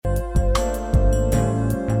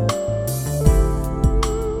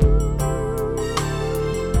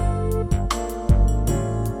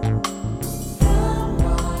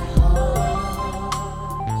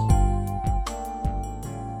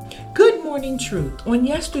Living truth. On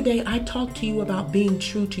yesterday, I talked to you about being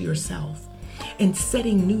true to yourself and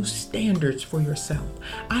setting new standards for yourself.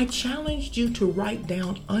 I challenged you to write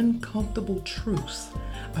down uncomfortable truths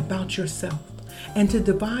about yourself and to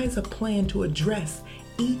devise a plan to address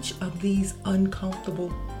each of these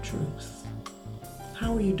uncomfortable truths.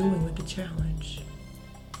 How are you doing with the challenge?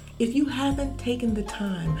 If you haven't taken the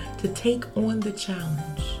time to take on the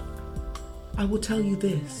challenge, I will tell you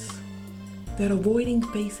this, that avoiding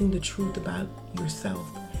facing the truth about yourself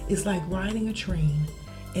is like riding a train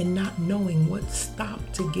and not knowing what stop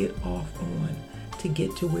to get off on to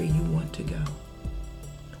get to where you want to go.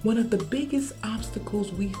 One of the biggest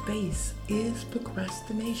obstacles we face is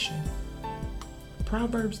procrastination.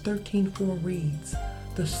 Proverbs 13:4 reads,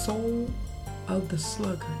 "The soul of the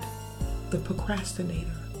sluggard, the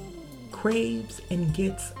procrastinator, craves and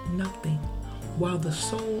gets nothing, while the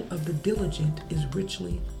soul of the diligent is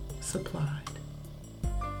richly supplied."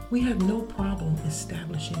 We have no problem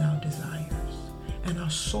establishing our desires, and our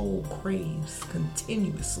soul craves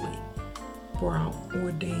continuously for our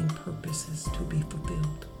ordained purposes to be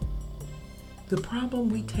fulfilled. The problem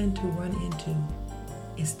we tend to run into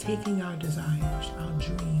is taking our desires, our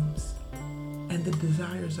dreams, and the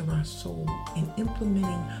desires of our soul and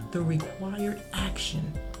implementing the required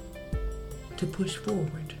action to push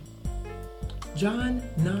forward. John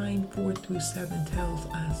 9:4-7 tells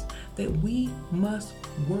us that we must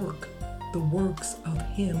work the works of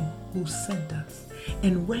him who sent us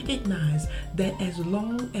and recognize that as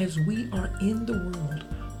long as we are in the world,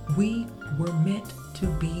 we were meant to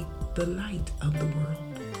be the light of the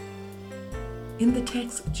world. In the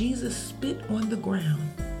text, Jesus spit on the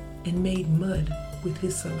ground and made mud with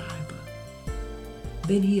his saliva.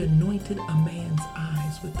 Then he anointed a man's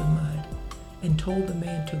eyes with the mud and told the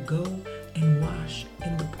man to go and wash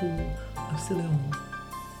in the pool of Siloam.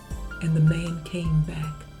 And the man came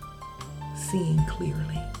back seeing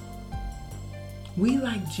clearly. We,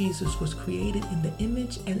 like Jesus, was created in the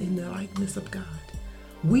image and in the likeness of God.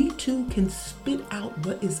 We too can spit out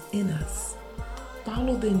what is in us,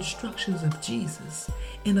 follow the instructions of Jesus,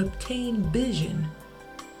 and obtain vision.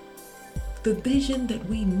 The vision that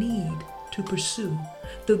we need to pursue,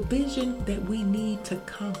 the vision that we need to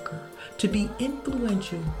conquer, to be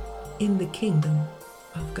influential in the kingdom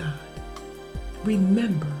of God.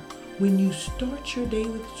 Remember, when you start your day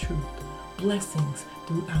with truth, blessings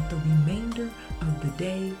throughout the remainder of the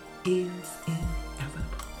day is in